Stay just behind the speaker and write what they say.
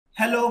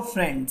Hello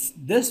friends,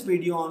 this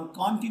video on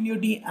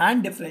continuity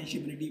and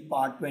differentiability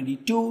part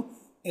 22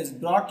 is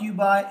brought to you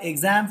by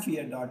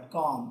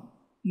examfear.com.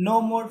 No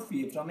more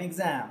fear from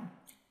exam.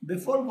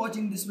 Before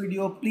watching this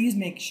video, please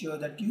make sure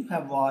that you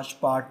have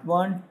watched part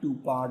 1 to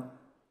part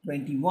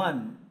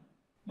 21.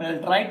 But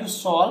I'll try to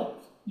solve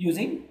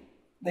using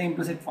the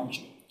implicit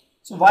function.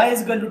 So y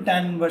is equal to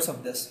tan inverse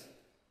of this.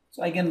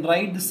 So I can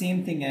write the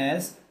same thing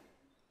as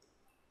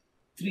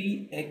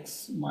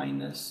 3x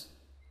minus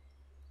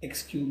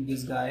x cube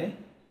this guy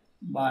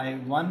by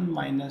 1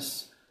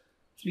 minus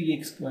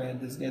 3x square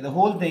this guy. The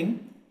whole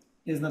thing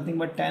is nothing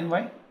but tan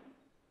y.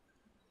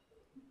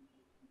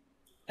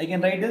 I can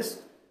write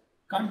this,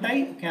 can't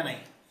I? Can I?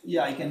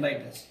 Yeah, I can write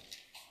this.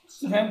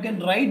 So if I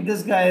can write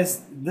this guy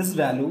as this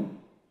value,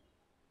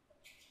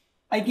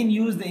 I can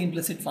use the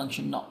implicit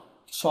function now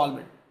to solve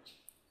it,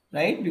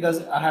 right?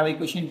 Because I have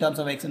equation in terms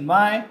of x and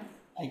y,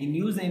 I can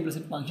use the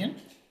implicit function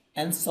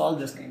and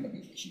solve this kind of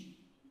equation.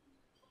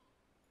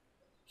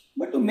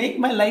 But to make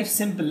my life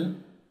simple,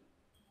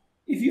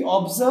 if you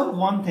observe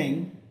one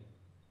thing,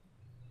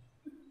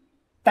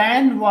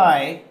 tan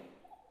y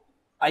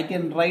I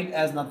can write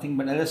as nothing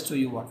but, I'll just show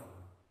you what.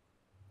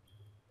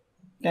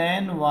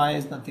 Tan y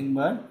is nothing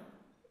but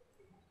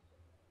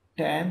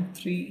tan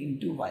 3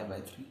 into y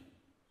by 3.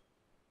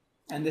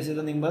 And this is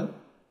nothing but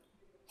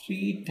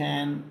 3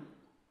 tan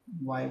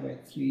y by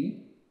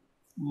 3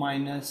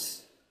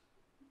 minus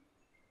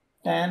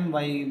tan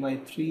y by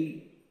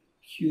 3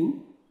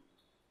 cube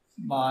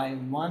by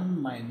 1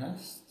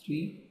 minus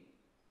 3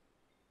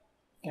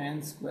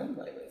 tan square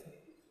y by 3.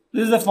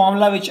 This is the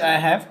formula which I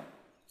have,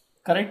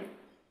 correct?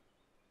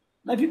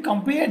 Now if you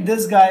compare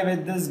this guy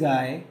with this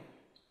guy,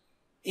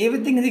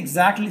 everything is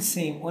exactly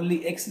same,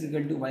 only x is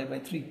equal to y by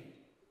 3.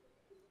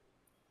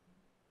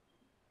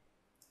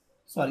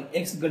 Sorry,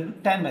 x is equal to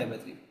tan y by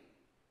 3.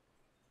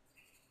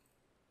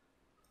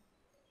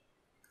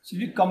 So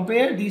if you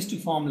compare these two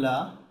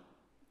formula,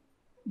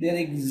 they are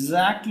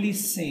exactly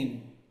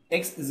same.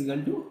 X is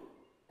equal to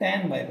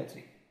tan y by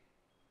 3.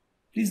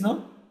 Please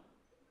note.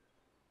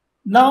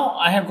 Now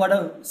I have got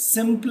a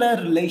simpler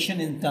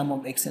relation in terms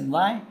of x and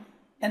y,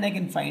 and I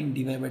can find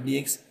dy by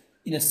dx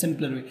in a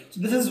simpler way. So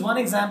this is one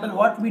example.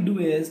 What we do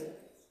is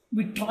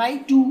we try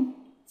to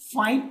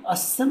find a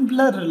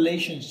simpler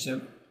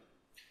relationship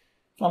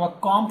from a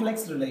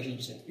complex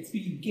relationship. If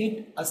we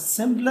get a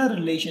simpler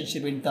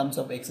relationship in terms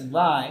of x and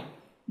y,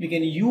 we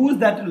can use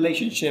that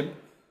relationship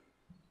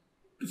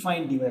to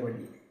find dy by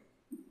dx.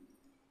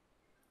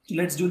 So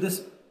let's do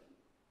this.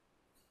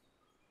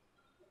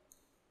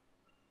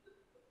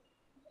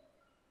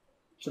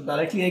 So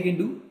directly I can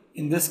do,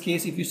 in this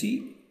case if you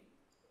see,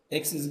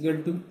 x is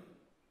equal to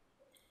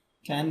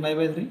tan y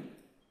by 3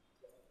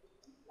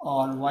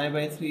 or y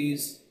by 3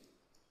 is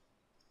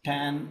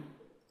tan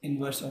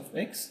inverse of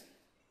x,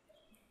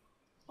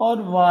 or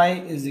y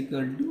is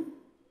equal to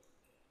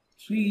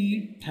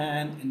 3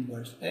 tan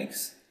inverse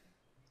x.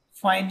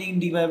 Finding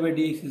dy by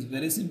dx is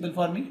very simple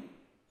for me.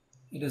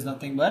 It is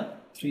nothing but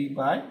 3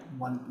 by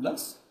 1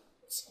 plus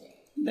square.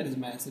 That is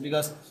my answer,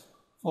 because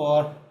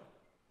for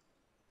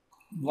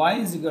y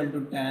is equal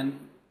to tan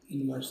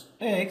inverse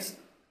x,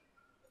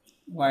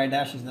 y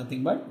dash is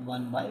nothing but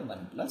 1 by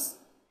 1 plus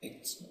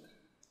x square.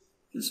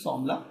 This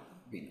formula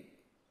we know.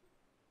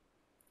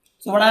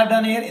 So what I have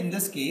done here in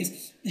this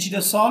case, instead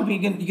of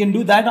solving, you can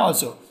do that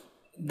also.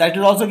 That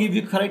will also give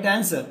you correct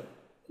answer.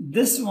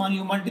 This one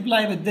you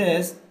multiply with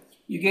this,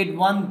 you get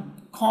one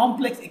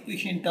complex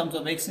equation in terms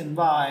of x and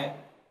y,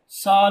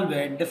 solve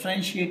it,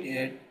 differentiate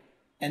it,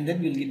 and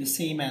then we'll get the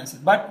same answer.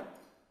 But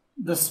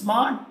the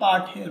smart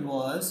part here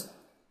was,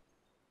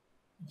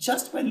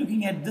 just by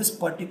looking at this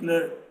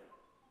particular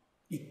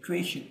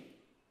equation,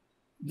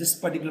 this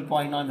particular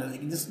polynomial, you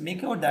can just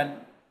make out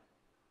that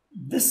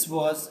this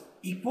was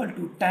equal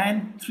to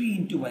tan 3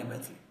 into y by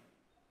 3,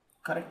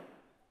 correct?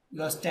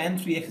 Because tan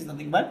 3x is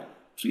nothing but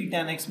 3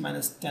 tan x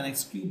minus tan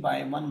x cube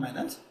by 1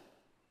 minus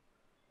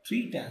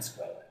 3 tan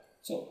square.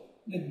 So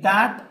with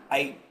that,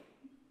 I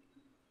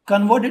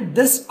converted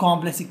this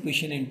complex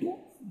equation into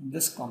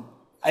this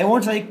I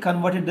won't say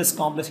converted this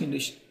complex in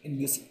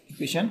this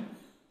equation.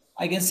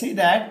 I can say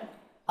that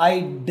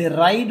I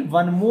derived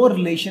one more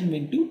relation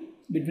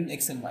between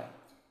x and y.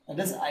 That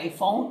is, I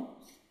found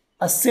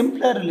a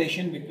simpler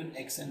relation between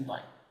x and y.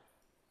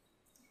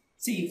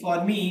 See,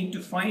 for me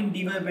to find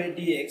dy by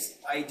dx,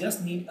 I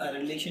just need a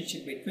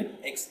relationship between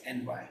x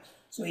and y.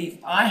 So if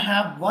I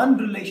have one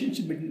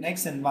relationship between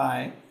x and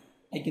y,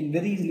 I can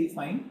very easily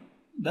find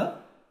the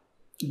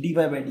dy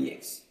by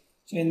dx.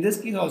 So in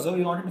this case also,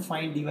 we wanted to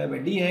find dy by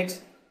dx.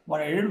 What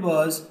I did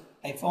was,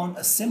 I found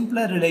a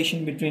simpler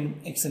relation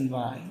between x and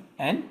y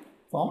and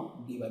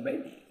found dy by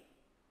dx.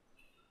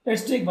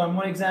 Let's take one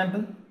more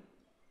example.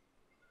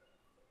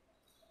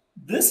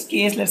 This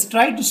case, let's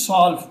try to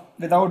solve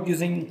without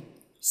using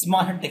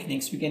smarter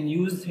techniques. We can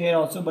use here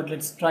also, but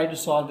let's try to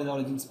solve without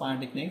using smarter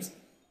techniques.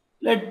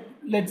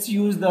 Let's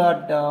use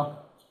the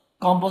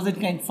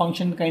composite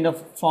function kind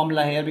of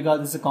formula here, because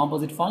this is a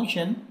composite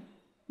function.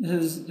 This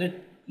is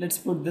let's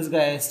put this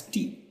guy as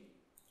t.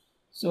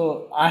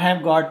 So I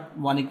have got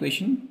one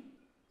equation.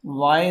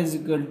 Y is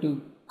equal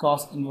to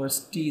cos inverse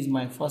t is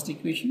my first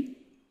equation.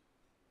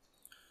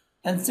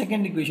 And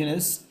second equation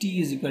is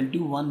t is equal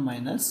to 1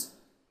 minus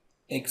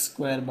x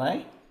square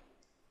by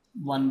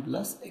 1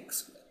 plus x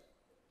square.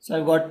 So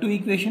I've got two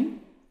equations.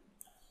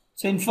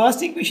 So in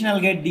first equation I'll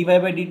get dy by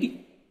dt.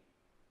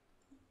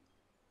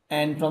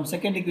 And from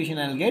second equation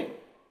I'll get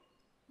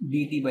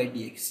dt by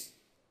dx.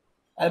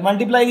 I'll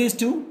multiply these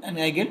two and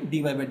I get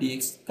dy by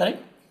dx,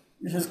 correct?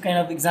 This is kind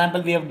of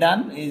example we have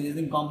done is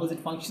in composite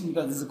function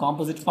because this is a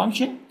composite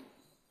function.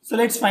 So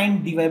let's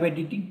find dy by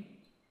dt.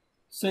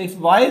 So if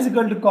y is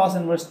equal to cos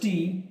inverse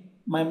t,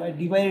 my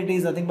dy by dt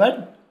is nothing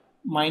but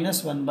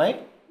minus 1 by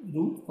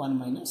root 1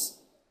 minus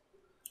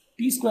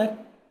t square.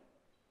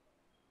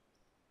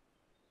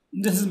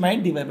 This is my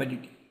dy by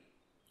dt.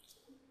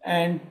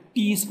 And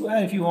t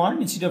square, if you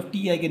want, instead of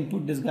t I can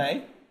put this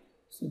guy.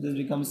 So this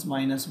becomes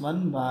minus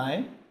 1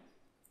 by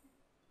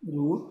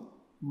root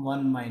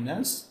 1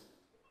 minus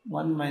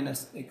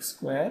x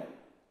square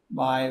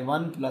by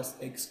 1 plus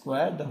x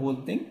square, the whole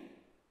thing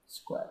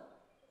square.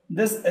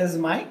 This is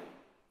my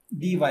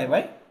dy by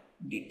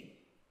dt.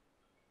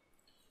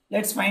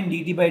 Let's find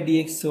dt by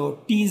dx. So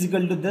t is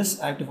equal to this.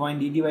 I have to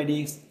find dt by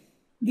dx.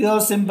 These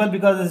are simple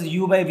because this is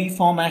u by v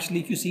form actually,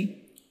 if you see.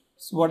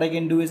 So what I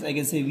can do is I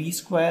can say v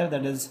square,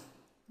 that is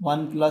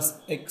 1 plus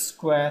x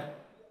square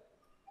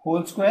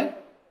whole square.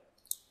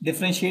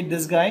 Differentiate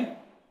this guy,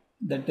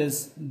 that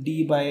is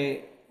d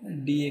by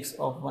dx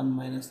of 1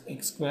 minus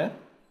x square.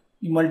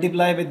 You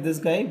multiply with this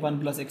guy 1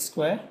 plus x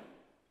square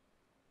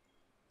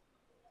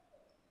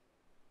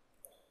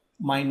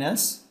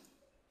minus,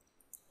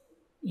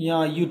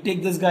 you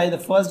take this guy, the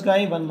first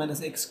guy 1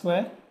 minus x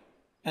square,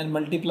 and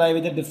multiply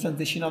with the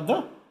differentiation of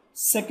the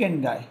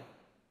second guy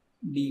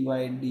dy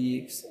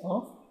dx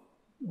of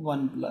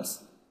 1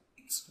 plus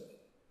x square,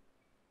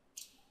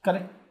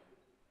 correct?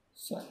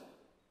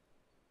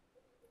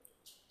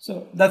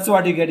 So that's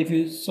what you get. If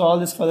you solve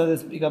this further,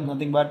 this becomes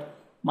nothing but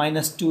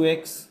minus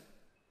 2x.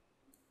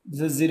 This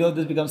is 0,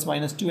 this becomes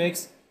minus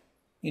 2x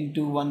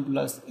into 1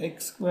 plus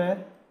x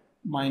square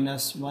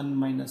minus 1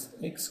 minus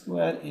x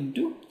square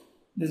into,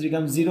 this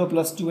becomes 0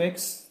 plus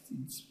 2x,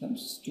 this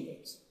becomes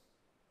 2x.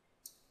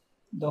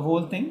 The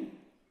whole thing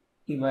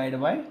divided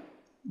by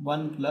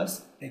 1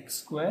 plus x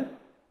square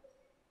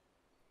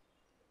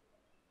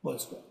whole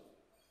square.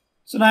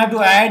 So now I have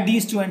to add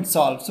these two and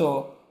solve.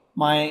 So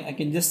I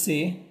can just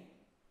say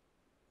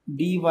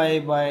dy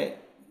by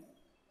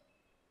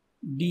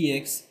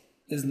dx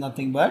is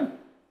nothing but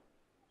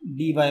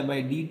dy by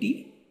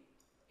dt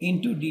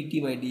into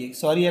dt by dx.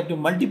 Sorry, I have to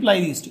multiply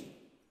these two.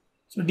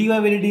 So dy by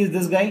dt is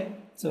this guy.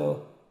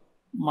 So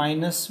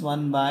minus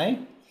 1 by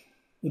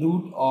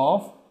root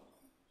of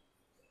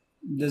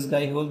this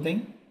guy whole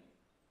thing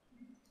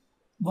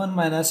 1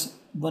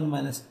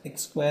 minus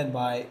x square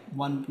by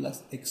 1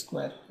 plus x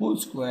square whole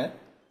square,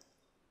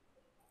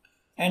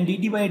 and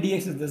dt by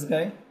dx is this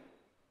guy.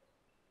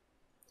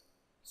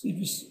 So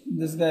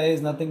this guy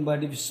is nothing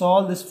but, if you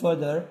solve this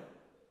further,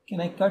 can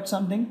I cut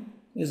something?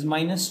 Is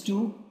minus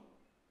 2.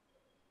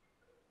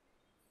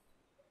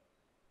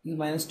 This is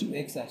minus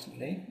 2x actually,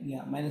 right?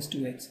 Yeah, minus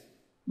 2x.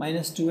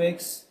 Minus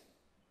 2x,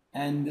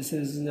 and this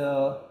is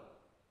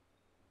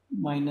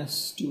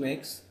minus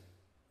 2x.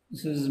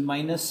 This is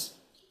minus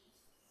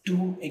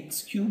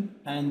 2x cube,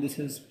 and this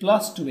is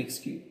plus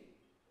 2x cube.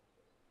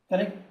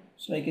 Correct?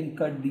 So I can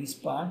cut these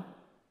part.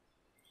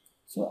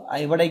 So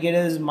what I get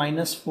is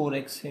minus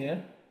 4x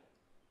here.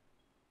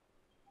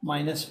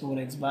 Minus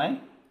 4x by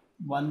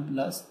 1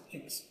 plus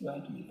x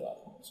square to the power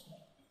whole square.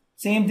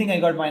 Same thing, I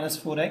got minus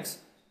 4x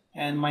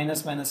and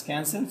minus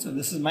cancel. So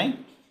this is my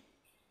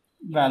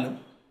value.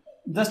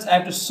 Just I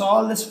have to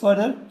solve this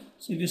further.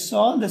 So if you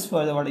solve this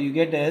further, what you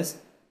get is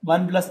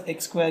 1 plus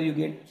x square you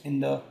get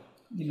in the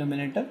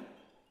denominator.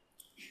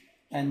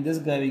 And this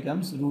guy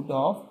becomes root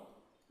of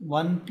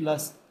 1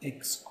 plus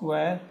x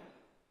square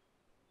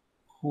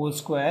whole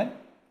square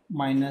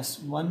minus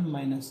 1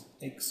 minus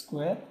x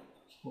square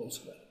whole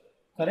square.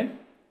 Correct?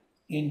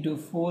 Into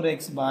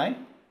 4x by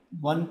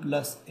 1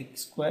 plus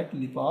x square to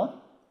the power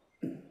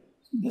 2.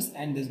 This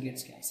and this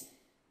gets cancelled.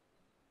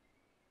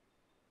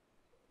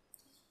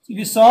 So if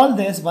you solve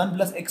this, 1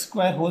 plus x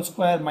square whole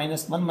square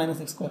minus 1 minus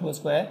x square whole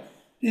square,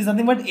 this is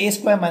nothing but a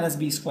square minus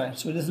b square.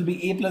 So this will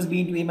be a plus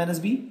b into a minus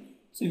b.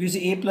 So if you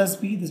say a plus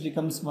b, this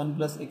becomes 1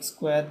 plus x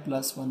square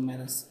plus 1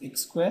 minus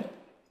x square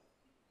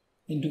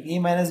into a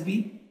minus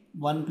b,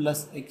 1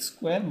 plus x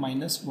square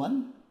minus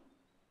 1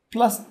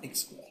 plus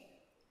x square.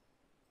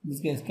 This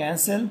gets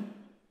cancelled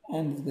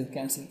and this gets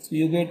cancelled. So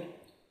you get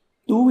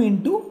 2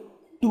 into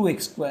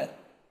 2x square.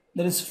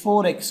 That is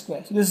 4x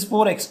square. So this is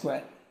 4x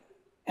square.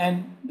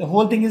 And the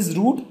whole thing is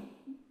root.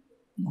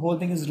 The whole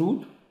thing is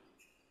root.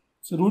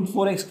 So root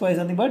 4x square is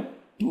nothing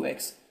but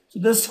 2x. So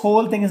this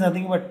whole thing is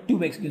nothing but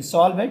 2x. You can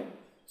solve it.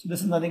 So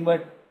this is nothing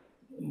but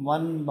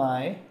 1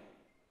 by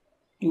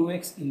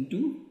 2x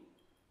into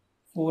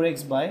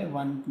 4x by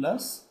 1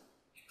 plus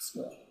x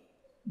square.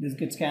 This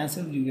gets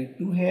cancelled. You get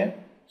 2 here.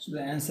 So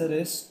the answer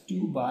is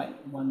 2 by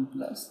 1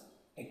 plus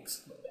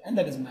x square. and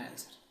that is my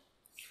answer.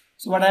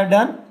 So what I have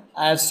done,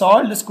 I have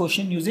solved this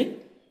question using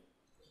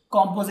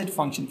composite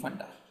function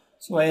funda.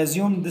 So I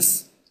assume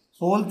this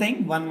whole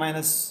thing 1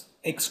 minus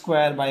x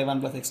square by 1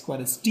 plus x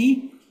square is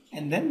t,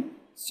 and then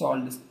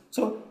solve this.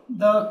 So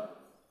the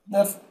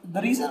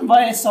reason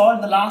why I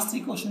solved the last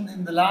three questions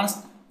in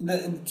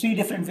the three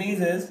different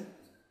ways is,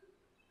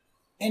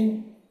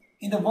 in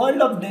the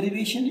world of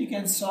derivation you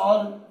can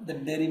solve the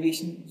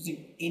derivation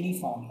using any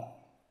formula.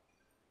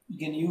 You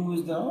can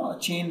use the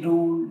chain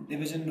rule,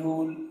 division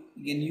rule,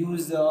 you can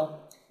use the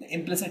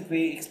implicit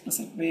way,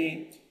 explicit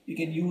way, you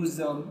can use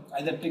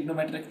either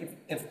trigonometric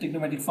if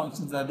trigonometric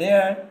functions are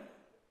there.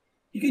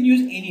 You can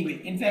use any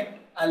way. In fact,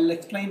 I'll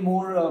explain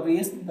more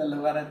ways. The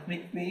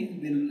logarithmic way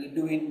we'll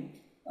do in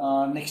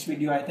next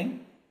video, I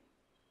think,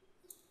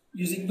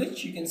 using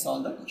which you can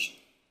solve the question.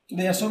 So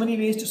there are so many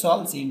ways to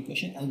solve the same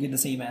question and get the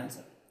same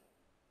answer.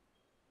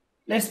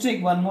 Let's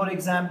take one more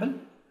example.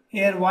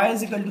 Here y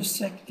is equal to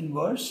sec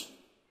inverse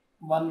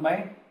 1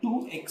 by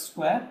 2x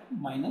square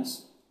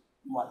minus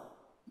 1.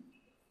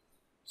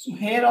 So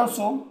here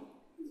also,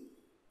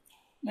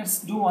 let's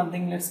do one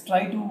thing. Let's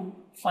try to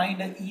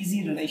find an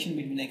easy relation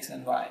between x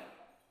and y,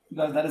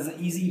 because that is the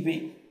easy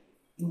way.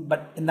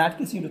 But in that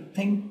case, you have to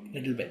think a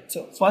little bit.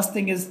 So first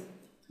thing is,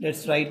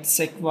 let's write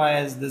sec y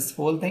as this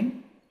whole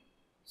thing.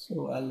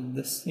 So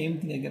the same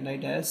thing I can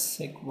write as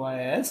sec y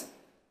as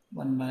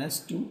 1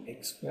 minus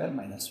 2x square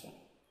minus 1.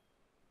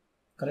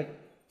 Correct?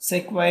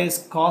 Sec y is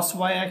cos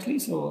y actually.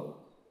 So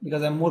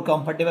because I'm more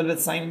comfortable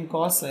with sine and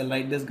cos, I'll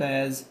write this guy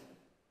as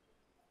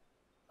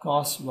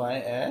cos y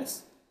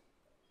as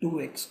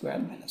 2x square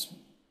minus 1.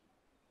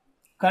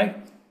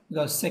 Correct?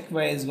 Because sec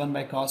y is 1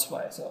 by cos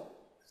y. So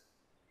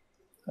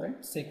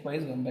correct? Sec y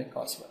is 1 by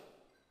cos y.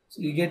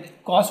 So you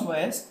get cos y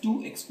as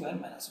 2x square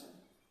minus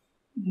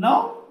 1.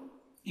 Now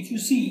if you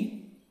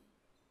see,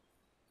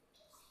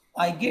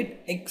 I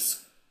get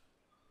x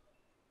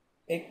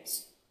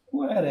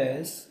square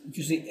as, if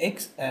you see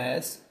x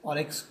as or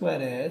x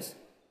square as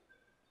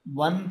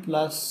 1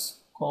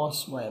 plus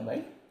cos y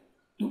by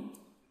 2.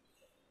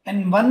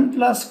 And 1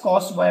 plus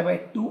cos y by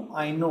 2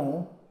 I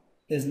know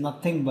is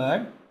nothing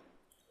but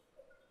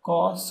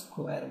cos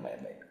square y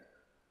by 2.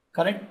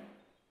 Correct?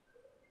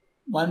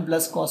 1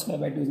 plus cos y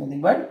by 2 is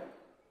nothing but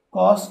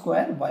cos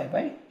square y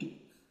by 2.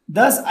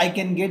 Thus I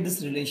can get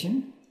this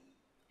relation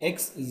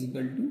x is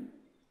equal to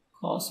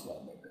cos y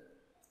by 2.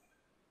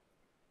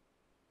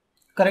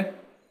 Correct?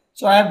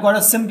 So I have got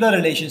a simpler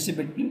relationship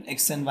between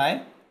x and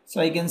y.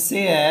 So I can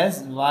say as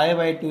y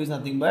by 2 is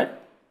nothing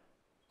but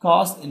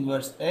cos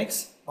inverse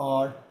x,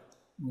 or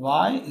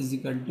y is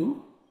equal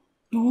to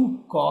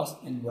 2 cos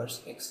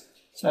inverse x.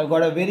 So I've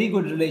got a very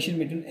good relation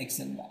between x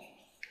and y.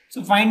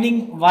 So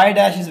finding y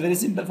dash is very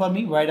simple for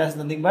me. Y dash is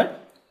nothing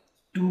but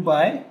 2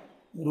 by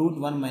root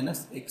 1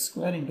 minus x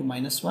square into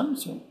minus 1,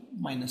 so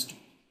minus 2.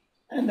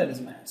 And that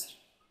is my answer.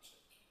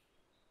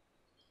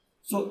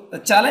 So the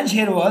challenge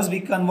here was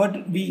we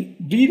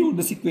rewrote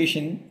this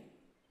equation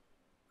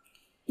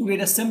to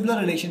get a simpler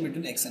relation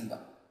between x and y.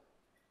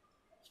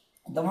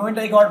 The moment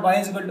I got y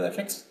is equal to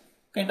fx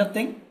kind of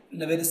thing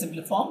in a very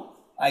simple form,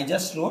 I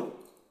just wrote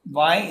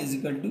y is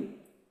equal to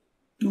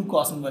 2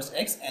 cos inverse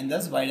x, and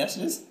thus y dash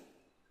is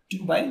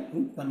 2 by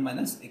root 1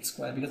 minus x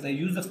square, because I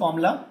use the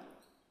formula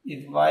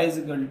if y is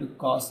equal to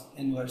cos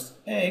inverse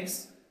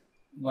x,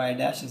 y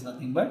dash is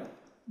nothing but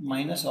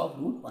minus of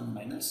root 1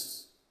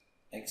 minus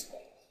x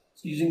square.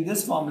 So using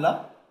this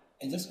formula,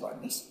 I just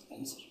got this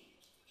answer.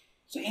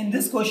 So in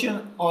this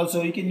question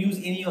also you can use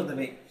any of the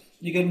way.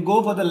 You can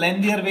go for the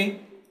lengthier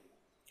way,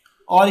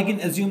 or you can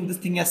assume this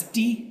thing as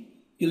t.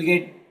 You'll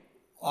get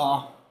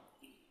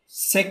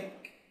sec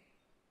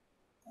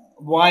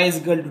y is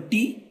equal to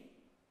t,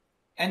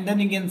 and then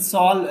you can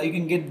solve, you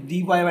can get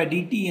dy by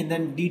dt and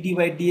then dt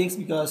by dx,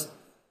 because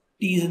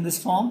t is in this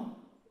form,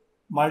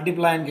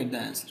 multiply and get the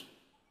answer.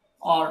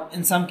 Or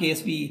in some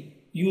case we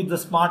use the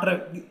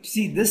smarter,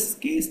 see this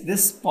case,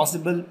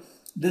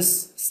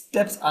 this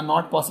steps are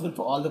not possible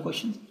for all the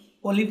questions,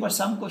 only for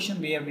some question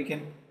where we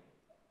can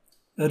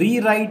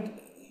rewrite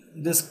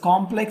this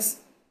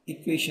complex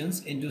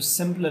equations into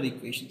simpler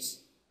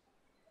equations,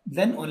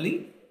 then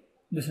only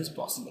this is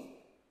possible.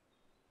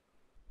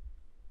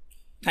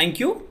 Thank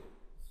you.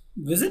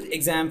 Visit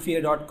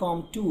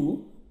examfear.com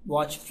to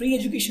watch free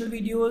educational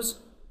videos,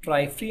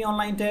 try free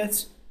online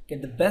tests,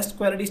 get the best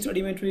quality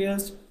study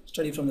materials,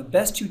 study from the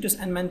best tutors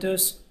and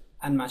mentors,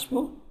 and much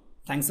more.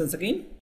 Thanks once again.